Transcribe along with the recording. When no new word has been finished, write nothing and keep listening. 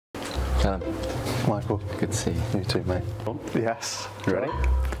Callum. Michael. Good to see you. You too, mate. Yes. You ready?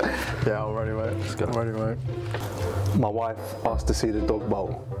 Yeah, I'm ready, mate. Let's go. I'm ready, mate. My wife asked to see the dog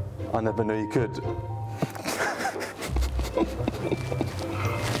bowl. I never knew you could.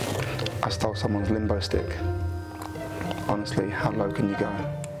 I stole someone's limbo stick. Honestly, how low can you go?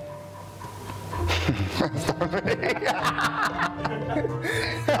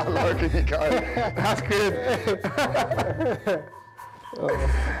 How low can you go? That's good.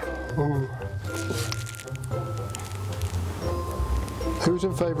 Who's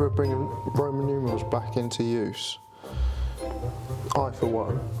in favour of bringing Roman numerals back into use? I, for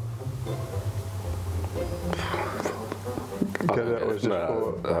one. Get it? Or is it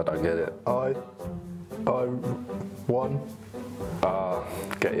No, I don't get it. I, one.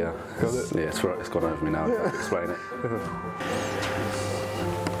 Get you. Got it? Yeah, it's gone over me now. Explain it.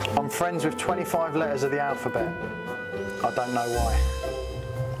 I'm friends with 25 letters of the alphabet. I don't know why.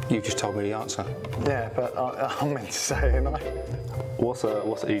 You just told me the answer. Yeah, but I meant to say it, didn't I? What's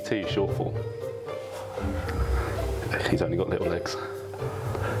ET short for? He's only got little legs.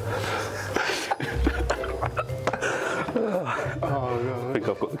 Oh, God. I think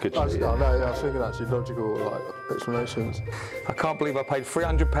I've got the good I shit. know, I was thinking actually logical explanations. I can't believe I paid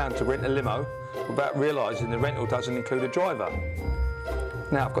 £300 to rent a limo without realising the rental doesn't include a driver.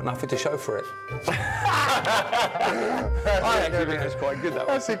 Now I've got nothing to show for it. I actually think that's quite good, that one.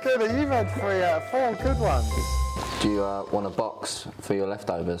 That's a good one. You've had 3 out of 4 good ones. Do you want a box for your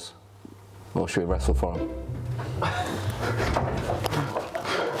leftovers? Or should we wrestle for them? I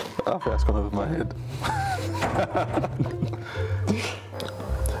think that's gone over my head.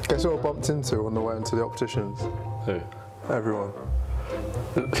 Guess what I bumped into on the way into the opticians? Who? Everyone.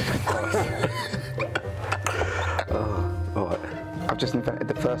 Alright. I've just invented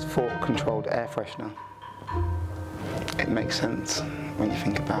the first thought-controlled air freshener. It makes sense when you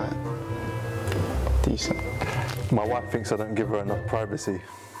think about it. Decent. My wife thinks I don't give her enough privacy.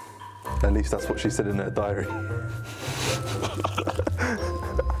 At least that's what she said in her diary.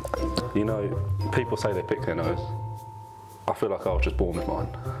 You know, people say they pick their nose. I feel like I was just born with mine.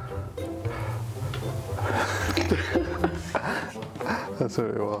 That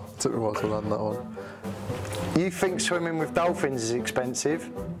took me a while. Took me a while to land that one. You think swimming with dolphins is expensive?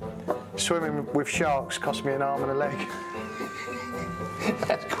 Swimming with sharks cost me an arm and a leg.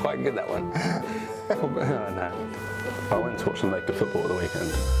 That's quite good, that one. Oh, no. I went to watch some naked football at the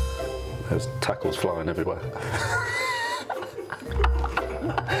weekend. There's tackles flying everywhere.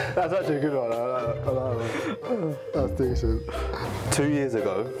 That's actually a good one. I like that. That's decent. 2 years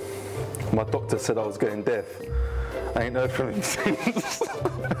ago, my doctor said I was getting deaf. I ain't heard from him since.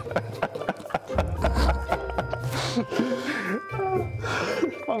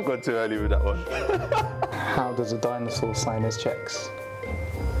 I've gone too early with that one. How does a dinosaur sign his checks?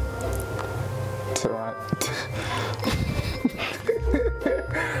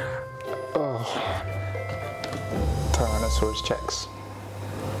 Tyrannosaurus checks.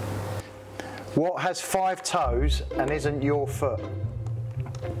 What has 5 toes and isn't your foot?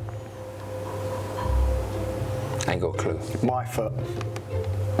 Ain't got a clue. My foot.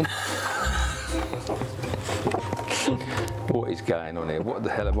 What is going on here? What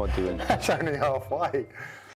the hell am I doing? That's only halfway.